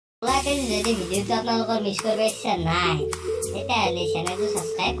OLaCrazy যদি ভিডিওটো আপোনালোকৰ মিছ কৰিব ইচ্ছা নাই তেতিয়াহ'লে চেনেলটো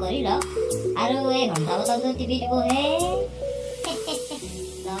সাবস্ক্ৰাইব কৰি লওক আৰু এই ঘণ্টা বটনটো টিপি দিব হে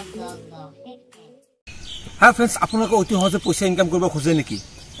হাই ফ্ৰেণ্ডছ আপোনালোকে অতি সহজে পইচা ইনকাম কৰিব খোজে নেকি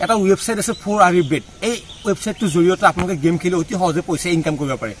এটা ওয়েবসাইট আছে 4RBet এই ওয়েবসাইটটোৰ জৰিয়তে আপোনালোকে গেম খেলি অতি সহজে পইচা ইনকাম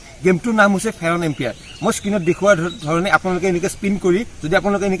কৰিব পাৰে গেমটোৰ নাম হৈছে ফেৰন এম্পিয়াৰ মই স্ক্ৰীনত দেখুওৱা ধৰণে আপোনালোকে এনেকৈ স্পিন কৰি যদি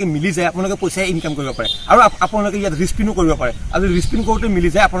আপোনালোকে এনেকৈ মিলি যায় আপোনালোকে পইচা ইনকাম কৰিব পাৰে আৰু আপোনালোকে ইয়াত ৰিস্পিনো কৰিব পাৰে আৰু ৰিস্পিন কৰোঁতে মিলি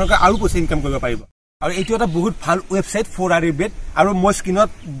যায় আপোনালোকে আৰু পইচা ইনকাম কৰিব পাৰিব আৰু এইটো এটা বহুত ভাল ওয়েবসাইট 4RBet আৰু মই স্ক্ৰীনত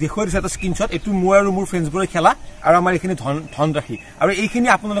দেখুৱাই দিছো এটা স্ক্ৰীনশ্বট এইটো মই আৰু মোৰ ফ্ৰেণ্ডছবোৰে খেলা আৰু আমাৰ এইখিনি ধন ৰাখি আৰু এইখিনি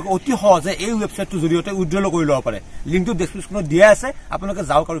আপোনালোকে অতি সহজে এই ওয়েবসাইটটোৰ জৰিয়তে উইথড্ৰল কৰি ল'ব পাৰে লিংকটো ডেসক্ৰিপশ্যনত দিয়া আছে আপোনালোকে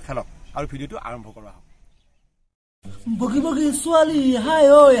যাওক আৰু খেলক আৰু ভিডিওটো আৰম্ভ কৰা হওক বগি বগি সোৱালি হাই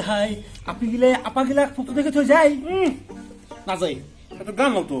ঐ হাই আপাগিলা ফটো দেখি থৈ যায় নাযায় এটা গান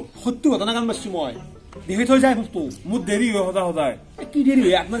লওতো সত্যি ঘটনা গান বাছি মই দেখি থৈ যায় ফটো মোৰ দেৰি হয় সদায় কি দেৰি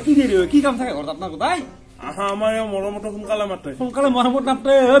হয় আপোনাৰ কি দেৰি হয় কি কাম থাকে ঘৰত আপোনাৰ গোটাই আমাৰ মৰমতো সোনকালে মৰমত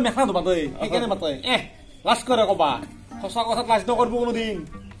নাপে মেখা ধোবা তই সেইকাৰণে মাতে লাজ কৰে কবা সঁচা কথাত লাজ নকৰিব কোনোদিন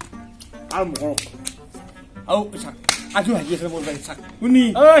আৰু মৰম আৰু চাক আজিও হাগি আছে মোৰ চাক শুনি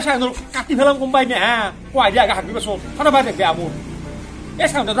চাক কাটি ফেলাম কোম্পাই নে হা কোৱাই দিয়া হাগি পাছো সদায় বাই বেয়া মোৰ এই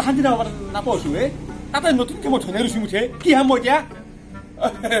চাউণ্ডটো শান্তি নাপাইছো তাতে নতুনকে মই ধনে ৰুচি মুঠে কি হাম মই এতিয়া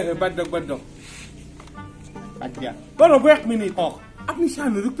বাদ দিয়ক বাদ দিয়া ৰ'ব 1 মিনিট আপুনি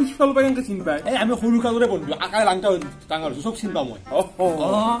চানুৰুক পিছফাল পাই এনেকৈ চিনি পায় এই আমি সৰু কালৰে বন্ধু আকাই লাংটা ডাঙৰ হৈছো চব চিনি পাওঁ মই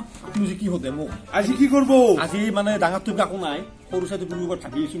আপুনি যে কি সোধে মোক আজি কি কৰিব আজি মানে ডাঙৰটো একো নাই সৰু চাইটো গুৰুৰ ওপৰত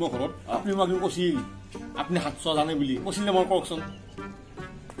ভাবি আছো মই ঘৰত আপুনি মোক কৈছিল আপুনি 700 জানে বুলি কৈছিলে মই কওকচোন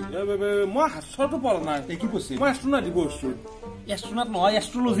মই 700টো পৰা নাই কি কৈছে মই এষ্ট্ৰোনাট দিব আছো এষ্ট্ৰোনাট নহয়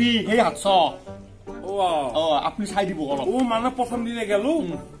এষ্ট্ৰলজি সেই 700 আপনি চাই দিব অলপ মানে প্ৰথম দিনে গেলো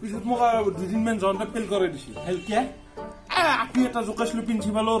পিছত মোক 2 দিনমান জনতে ফেল কৰি দিছিল ফেল কিয় আপনি এটা জোকাইছিলো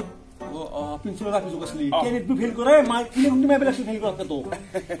প্ৰিন্সিপালৰ প্ৰিন্সিপাল আপনি জোকাইছিলি কেনেটো ফেল কৰে মাই কিনে কোনটো মাই বেলা ফেল কৰাতে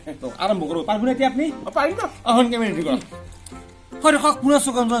তো আৰম্ভ কৰো পাৰবো না আপনি পাৰিম না এখন কেমন ৰেডি কৰা হয় দেখক পুনৰ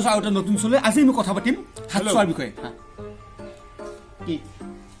সুগন্ধ আউট নতুন চলে আজি আমি কথা পাতিম হাত চোৱাৰ বিষয়ে কি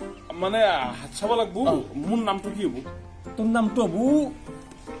মানে হাত চাব লাগব মোৰ নামটো কি হ'ব তোৰ নামটো হ'ব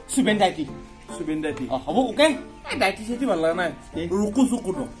সুবেন ডাইটি হ'ব ওকে ডাইটি চেটি ভাল লাগা নাই ৰকু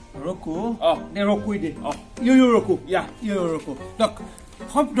চকু ৰকু নে ৰকুই দে ইয়ো ৰকু ৰকু দক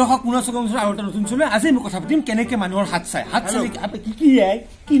সব দহক পুনৰ সুগন্ধ আউট নতুন চলে আজি আমি কথা পাতিম কেনেকে মানুহৰ হাত চাই কি কি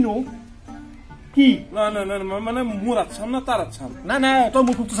কিনো কি না মানে মোৰ আচ্ছা না তাৰ আচ্ছা না তই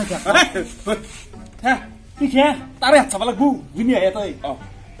মোক ফুটটো চাই হ্যাঁ কি তাৰে হাত চাব লাগবো ধুনীয়া তই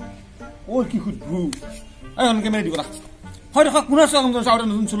কি সুধবো এখন কেমেৰা দিব ৰাখ হয় দেখক পুনৰ সুগন্ধ আউট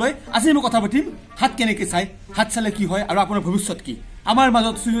নতুন চলে আজি আমি কথা পাতিম হাত কেনেকে চাই হাত চালে কি হয় আৰু আপোনাৰ ভৱিষ্যত কি আমাৰ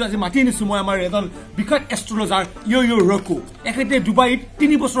মাজত আজি মাতি আনিছো মই আমাৰ এজন বিখ্যাত এষ্ট্ৰলজাৰ ইয়ো ৰকু এখেতে ডুবাইত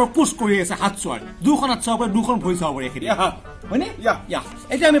 3 বছৰৰ কোৰ্চ কৰি আছে হাত চোৱাৰ দুখন হাত চাব পাৰে দুখন ভৰি চাব পাৰে এখেতে হয়নে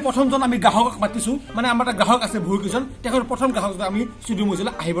এতিয়া আমি প্ৰথমজন আমি গ্ৰাহকক মাতিছো মানে আমাৰ এটা গ্ৰাহক আছে বহু কেইজন তেখেতৰ প্ৰথম গ্ৰাহক আমি ষ্টুডিঅ'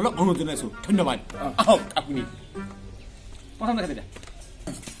 মজিলা আহিবলৈ অনুৰোধ জনাইছো ধন্যবাদ আহক আপুনি প্ৰথম দেখা দিয়া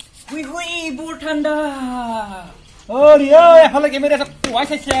হুই বৰ ঠাণ্ডা এফালে কেমেৰা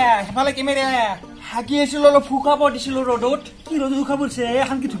এফালে কেমেৰা হাগি আছিলো অলপ শুকাব দিছিলো ৰ'দত কি ৰ'দত শুকাব দিছে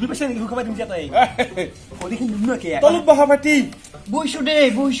এখন কি ধুবি পাইছে নেকি শুকাব দিম তাই ভৰিখন নিমনাকে তলত বহা পাতি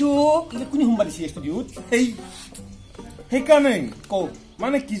বহিছো কোনে সোমবা দিছে ষ্টুডিঅ'ত সেইকাৰণে কওঁ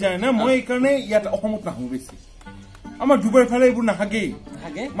মানে কি জানে না মই এইকাৰণে ইয়াত অসমত নাহো বেছি আমাৰ ডুবাইৰ ফালে এইবোৰ নাহাগে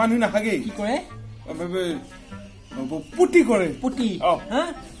মানুহ নাহাগে কি কৰে পুতি কৰে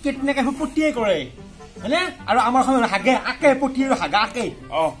কেনেকে পুতিয়ে কৰে হয়নে আৰু আমাৰ সময় হাগে আকে পতি আৰু হাগা আকে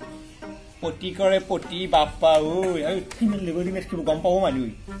পতি কৰে পতি বাপ্পা ঐ আৰু কিমান লেগৰ দিম কি গম পাব মানুহ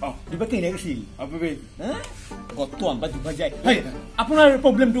দিবা কেনে গৈছিল গতটো আনবা দিবা যায় আপোনাৰ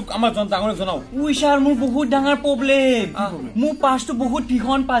প্ৰব্লেমটো আমাৰ ডাঙৰ জনাও ছাৰ মোৰ বহুত ডাঙৰ প্ৰব্লেম মোৰ পাছটো বহুত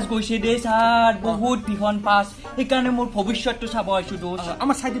ভীষণ পাছ গৈছে দে ছাৰ বহুত ভীষণ পাছ সেইকাৰণে মোৰ ভৱিষ্যতটো চাব আহিছো দোষ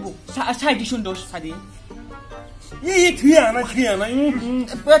আমাৰ চাই দিছোন দোষ চাই দি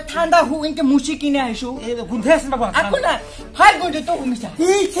ঠাণ্ডা ইনকে মুচি কিনে আহিছো গোন্ধে আছে বাবা আকো না হাই গৈ তো মিছা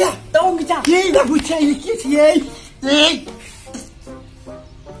তো মিছা কি না বুঝাই কি ছিয়ে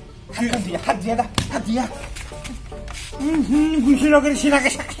হাত দিয়া গুছি লগরে সিনাকে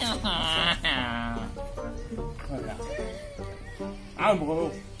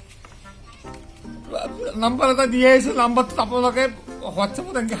নাম্বাৰ এটা দিয়ে আছে নাম্বাৰটো আপোনালোকে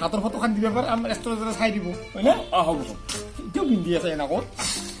হোৱাটছএপত এনেকৈ হাতৰ ফটোখন দিব পাৰে আমাৰ ৰেষ্টুৰেণ্টত চাই দিব হয়নে হ'ব এতিয়াও পিন্ধি আছে এনেকৈ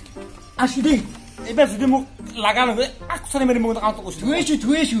আছো দেই এইবাৰ যদি মোক লাগা নহয় আকচনে মাৰি মোক কামটো কৈছো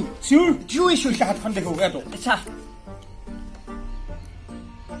ধুইছো চিঞৰ হাতখন দেখো এইটো আচ্ছা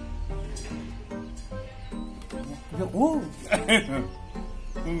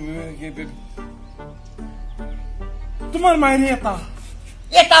তোমাৰ মাইৰে এটা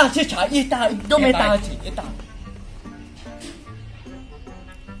এটা আছে চা এটা একদম এটা আছে এটা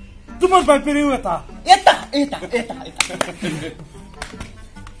তোমাৰ বাপেৰেও এটা এটা এটা এটা এটা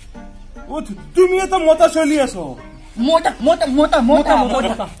ও তুমি এটা মতা চলি আছো মোটা মোটা মোটা মোটা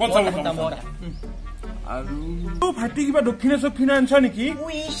মোটা মোটা আৰু ভাইটি কিবা দক্ষিণেশ্বৰ ফিনান্সাৰ নেকি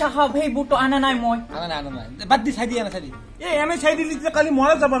উই সাহাব হে বুটো আনা নাই মই আনা নাই বাদ দি চাই দি আনা চাই দি এই এনে চাই দিলি যে কালি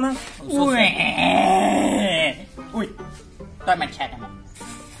মৰা যাবা না উই তই মাত চাই না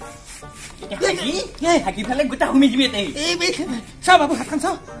এই হাকি ফেলে গোটা হুমি দিবি এই চাও বাবু হাতখন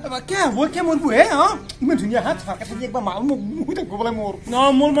চাও কে মই কে মৰবো হে ইমান ধুনীয়া হাত ফাকে থাকি একবাৰ মাল মোক থাকিব বোলে মোৰ ন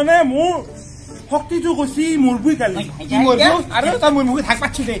মোৰ মানে মোৰ শক্তিটো কৈছি মৰবুই কালি মৰবো আৰু তই মোৰ মুখে থাক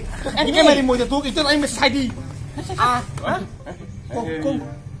পাচ্ছি দে এনেকে মাৰি মই তোক এতিয়া আমি চাই দি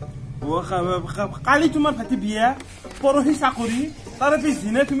কালি তোমাৰ ভাইটি বিয়া পৰহি চাকৰি তাৰে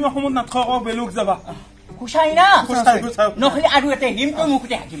পিছদিনে তুমি অসমত নাথাক বেলেগ যাবা খুচাই না নহলে আৰু এটা হিম তই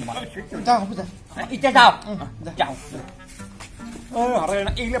মুখতে হাকিম যা হ'ব যা এতিয়া যাও যাও আৰে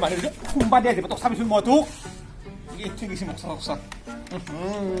এইলে বাহিৰ খুম্বা দিয়া দিব তোক চাবিচোন মই তোক ঠিক আছে মোক চাওক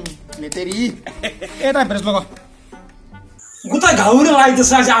লেতেৰি এটা ব্ৰেছ লগা গোটাই গাঁৱৰে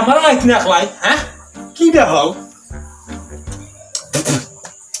লাইতেছে আজি আমাৰ লাইট নাখলাই হা কি বেয়া হল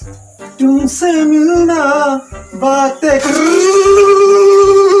तुमसे मिलना बातें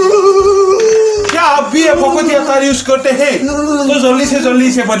क्या आप भी ये फोकटिया कार यूज करते हैं तो जल्दी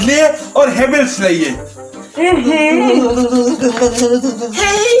से बदलिए और हैबिट्स लाइए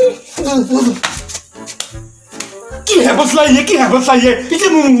की हैबिट्स लाइए इसे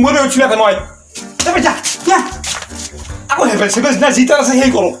मुंह में उछला था नॉय तब जा আকৌ हैबिट्स ना जीता से हे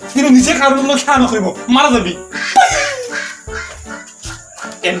करो কিন্তু নিজে কারণ লোক খা না কইবো মারা যাবি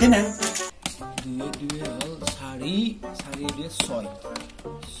এন্তে না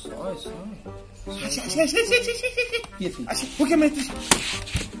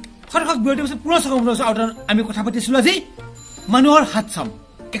আমি কথা পাতিছিলো আজি মানুহৰ হাত চাম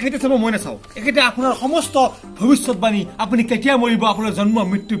একেটা চাব মই নাচাও একেটা আপোনাৰ সমস্ত ভৱিষ্যতবাণী আপুনি কেতিয়া মৰিব আপোনাৰ জন্ম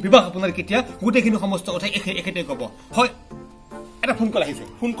মৃত্যু বিবাহ আপোনাৰ কেতিয়া গোটেইখিনি সমস্ত কথা একেটাই কব হয় এটা ফোন কল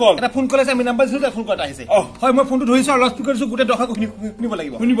আহিছে আমি নাম্বাৰ দিছো ফোন কল আহিছে হয় মই ফোনটো ধৰিছো লাউড স্পিকাৰ দিছো গোটেই দৰ্শক শুনিব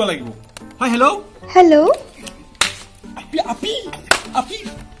লাগিব হয় হেল্ল' আপি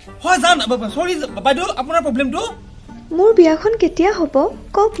হয় জান সৰি বাইদেউ আপোনাৰ প্ৰবলেমটো মোৰ বিয়াখন কেতিয়া হ'ব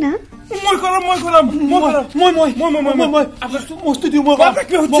কক না মই আপোনাক মস্ত দিও মই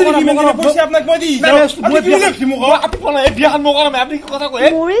কি হচ্ছে কি মানে পইচা আপোনাক মই দি মই কি মোক আপনি কোন বিয়াখন মোক আপনি কি কথা কয়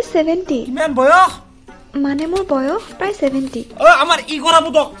মোৰে 70 কিমান বয়স মানে মোৰ বয়স প্ৰায় 70 আমাৰ ই কৰাবো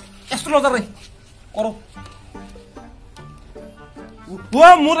দক এষ্ট্ৰোলজাৰ ৰে কৰক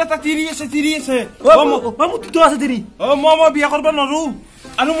মোৰ এটা তিৰি আছে মোৰ তো আছে তিৰি মই বিয়া কৰিব নৰো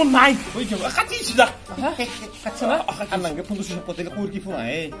আৰু মোৰ নাই হৈ যাব কাটিছি যা কাটছ না আনঙ্গে ফোন দিছ পতেলে কোৰ কি ফোন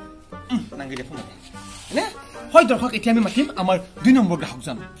আহে নাঙ্গে দে ফোন নে হয় দৰ্শক এতিয়া আমি মাতিম আমাৰ 2 নম্বৰ গ্ৰাহক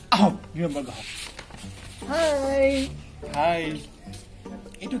জান আহক 2 নম্বৰ গ্ৰাহক হাই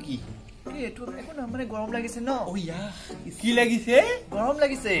এটো কি এটো একো না মানে গৰম লাগিছে ন ও ইয়া কি লাগিছে গৰম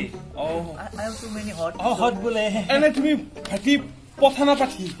লাগিছে ও I am two many hot hot বলে এনে তুমি ভাতি পথানা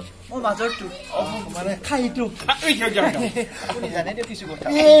পাঠি ও মাজৰটো মানে খাইটো আপুনি জানে দিও কিছু কথা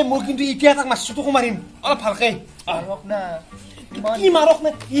মোৰ কিন্তু ইতিয়া তাক মাছটো মাৰিম অলপ ভালকে মাৰক না কি মাৰক না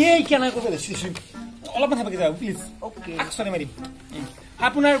কেনে কৰিব দিছিস অলপ কথা পাকি যাও প্লিজ ওকে আকচনে মাৰিম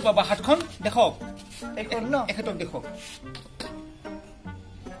আপোনাৰ বাবা হাতখন দেখক এখন ন এখেতক দেখক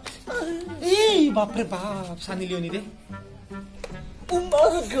এই বাপৰে বাপ সানি লিওনি ৰে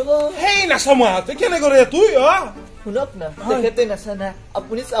হেই নাসমা তুই কেনে কৰে তুই শুনক না দেখতে নাছানা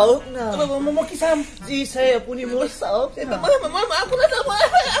আপুনি চাওক না মই কি চাম জি চাই আপুনি মোৰ চাওক মই আপোনাৰ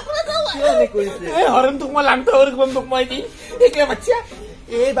কৰিছে এই হৰম তোক মই লাংটা হৰ গম তোক মই দি একলা বাচ্চা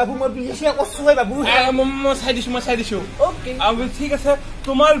এই বাবু মই বিয়া কষ্ট হয় বাবু মই চাই দিছো ওকে আমি ঠিক আছে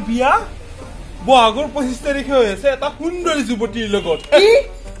তোমাৰ বিয়া বহাগৰ 25 তাৰিখে হৈ আছে এটা সুন্দৰ যুৱতীৰ লগত কি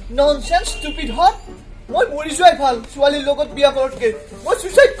ননসেন্স স্টুপিড হট মই মৰি যোৱাই ভাল ছোৱালীৰ লগত বিয়া কৰতকে মই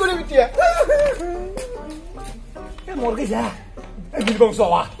সুইসাইড কৰিম এতিয়া মৰকে যা বিলবং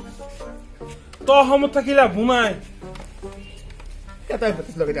সৱা তো সমত থাকিলা বুমাই এটাই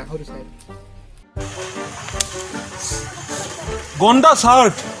হতিস লগে দেখা হৰু চাই গন্ডা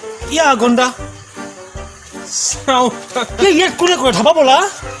শার্ট ইয়া গন্ডা সাও ये কোনে কই ধাবা বলা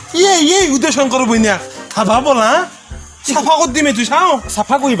ये উদয় শংকৰ বইনা ধাবা বলা সাফা কৰি দিমে তুই চাও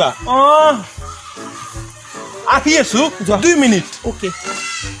সাফা কৰিবা আহি আছো 2 মিনিট ওকে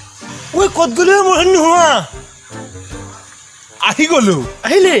ওই কত গলে মোৰ হন্নি হোৱা आही गोलू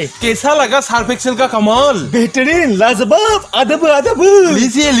अहिले कैसा लगा सर्फ एक्सेल का कमाल बेहतरीन लाजवाब अदब अदब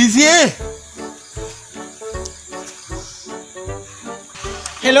लीजिए लीजिए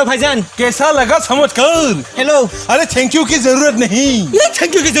हेलो भाईजान कैसा लगा चमत्कार हेलो अरे थैंक यू की जरूरत नहीं ये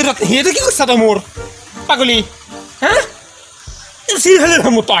थैंक यू की जरूरत नहीं है तो की गुस्सा था मोर पागली हाँ सीरियल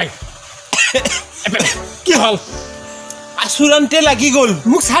हम उताय की हाल आसुरान्ते লাগি গল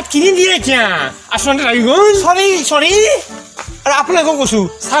मुख साथ किनी दिए क्या आसुरान्ते লাগি गल सॉरी अरे आपने को কৈছো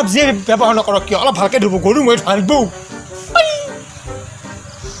सब्जी व्यवहार नकरक কি অলপ ভালকে ধুব গরু মই ঢালবো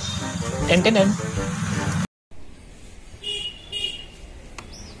টেন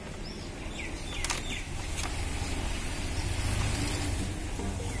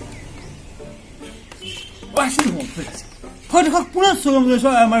পুনৰ চলম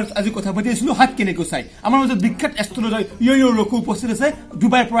আমাৰ আজি কথা পাতি আছিলো হাত কেনেকৈ চাই আমাৰ মাজত বিখ্যাত এষ্ট্ৰলজাৰ ইয়ো লোক উপস্থিত আছে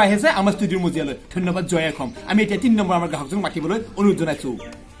ডুবাইৰ পৰা আহিছে আমাৰ ষ্টুডিঅ'ৰ মজিয়ালৈ ধন্যবাদ জয় এখন আমি এতিয়া 3 নম্বৰ আমাৰ গ্ৰাহকজন মাতিবলৈ অনুৰোধ জনাইছো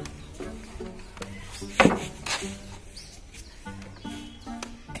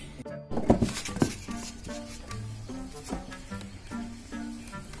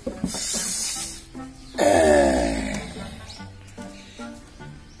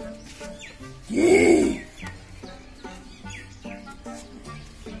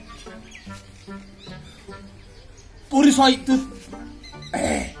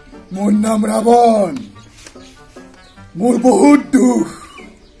मोर नाम रावण मोर बहुत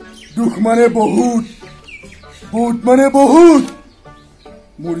दुख माने बहुत माने बहुत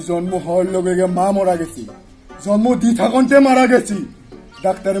मोर जन्म हर लगे मा मरा गेছি जन्म दी थाकते मारा गेছি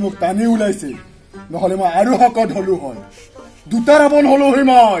डाक्तारे मुक टानी उलाइছে নহলে মই আৰু হকত হলু হয় দুটা ৰাৱণ হলো হে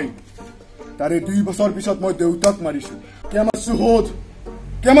মই তাৰে 2 বছৰ পিছত মই দেউতাক মাৰিছো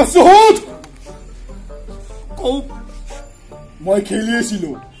কেমা সুহদ মই খেলি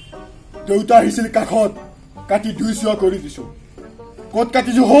আছিলো দেউতা আহিছিল কাখত কাটি 2 চুৱা কৰি দিছো কত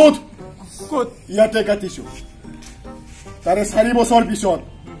কাটিছো হদ কত ইয়াতে কাটিছো তাৰে 4 বছৰ পিছত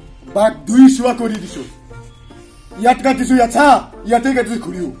বাক 2 চুৱা কৰি দিছো ইয়াত কাটিছো ইয়াতে কাটিছো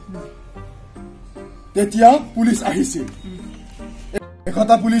ঘুৰিও তেতিয়া পুলিচ আহিছিল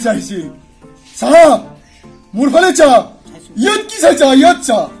একতা পুলিচ আহিছিল মোৰ ফালে ইয়াত কি ইয়াত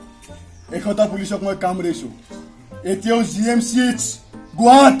একতা পুলিচক মই কামৰেছো এতিয়াও GMCH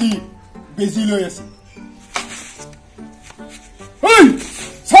গুৱাহাটী বেজি লৈ আছে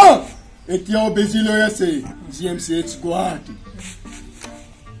এতিয়াও বেজি লৈ আছে GMCH গুৱাহাটী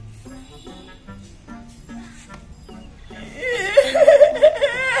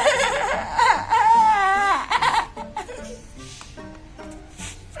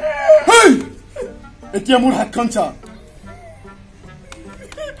এতিয়া মোৰ হাতখন চা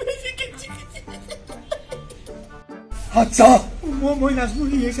আচ্ছা মই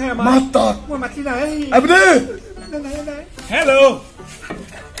নাজমুলি এসে মাতা মই মাতি নাই আবনে हेलो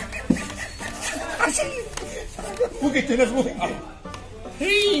ওকে তেনে মই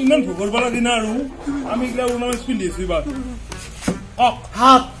এই ইমান ভোগৰ বালা দিন আৰু আমি গলা উনাম স্পিন দিছি বা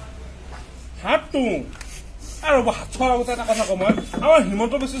হাত তো আৰু হাত ছৰা কথা এটা কথা কম আমাৰ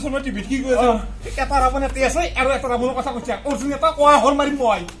হিমন্ত বিশ্ব শৰ্মা টিভিত কি কৈ আছে এটা ৰাৱণ এতে আছে আৰু এটা ৰাৱণৰ কথা কৈছা অৰ্জুন এটা কোৱা হৰ মাৰিম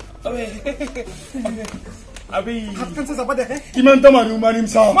মই আবি হাতখন চাপা দেখে কিমান তো মাৰিম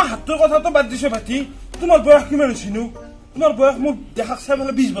চা মই হাতৰ কথাটো বাদ দিছো ভাতি তোমাৰ বয়স কিমান হৈছিনো তোমাৰ বয়স মোক দেখাক চাই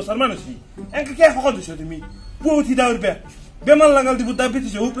মানে 20 বছৰ মান হৈছে এনেকে কি হকত দিছো তুমি পুঠি দাউৰ বেমাৰ লাগাল দিব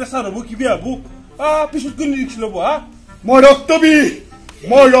ডায়াবেটিছ হ'ব প্ৰেছাৰ হ'ব কি হ'ব পিছত কোন ৰিক্স ল'ব মই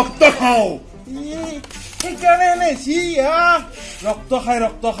ৰক্ত খাওঁ সেইকাৰণে নেছি ৰক্ত খাই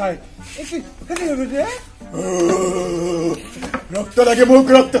ৰক্ত লাগে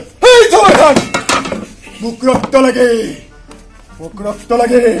মোক ৰক্ত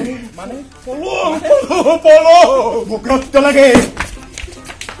লাগে মানে পলো মোক ৰক্ত লাগে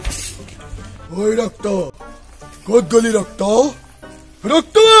ঐ ৰক্ত ক'ত গলি ৰক্ত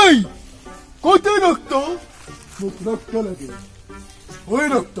ক'ত ৰক্ত মোক ৰক্ত লাগে ঐ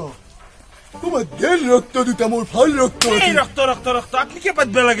ৰক্ত তোমাৰ গেল ৰক্ত দুটা মোৰ ভাল ৰক্ত ৰক্ত আপনি কি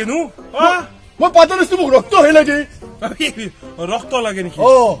পাতবে লাগে নো মই পাতা নাছিলো মোক ৰক্তহে লাগে ৰক্ত লাগে নেকি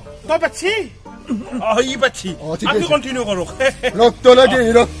তই পাচ্ছি ই পাচ্ছি আপনি কন্টিনিউ করো রক্ত লাগে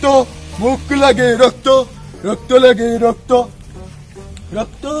রক্ত মুখ লাগে রক্ত লাগে রক্ত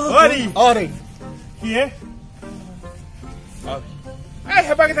আরে কি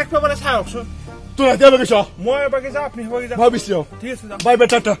হেবাকে থাকবে বলে চাওকছো তুই যাবে গেছ মই হেবাকে যা আপনি হেবাকে যা ভাবিছো ঠিক আছে যা বাই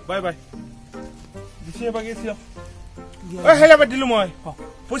টাটা বাই দিছি হেবাকে দিও হেলা দিলো মই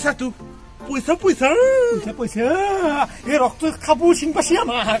পয়সা এই রক্ত খাবো চিন পাছি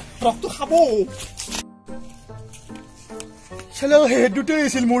আমার রক্ত খাবো চলো হে দুটোই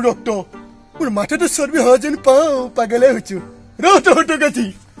আছিল মোৰ ৰক্ত মোৰ মাথাটো চৰ্বি হয় যেন পাওঁ পাগলে হৈছো Roto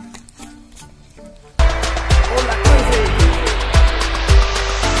Gati.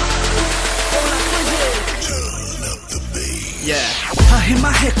 Hahe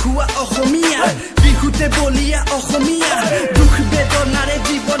mahe khua Assamese bihute bolia Assamese dukh bedonare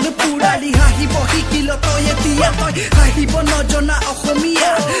jibon purali hahibo hikilo toy etia toy hahibo nojona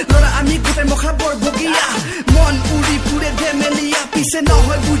Assamese lora ami gute mokha bor bogia mon uri pure demelia pise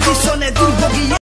nohoy bujisone durbogia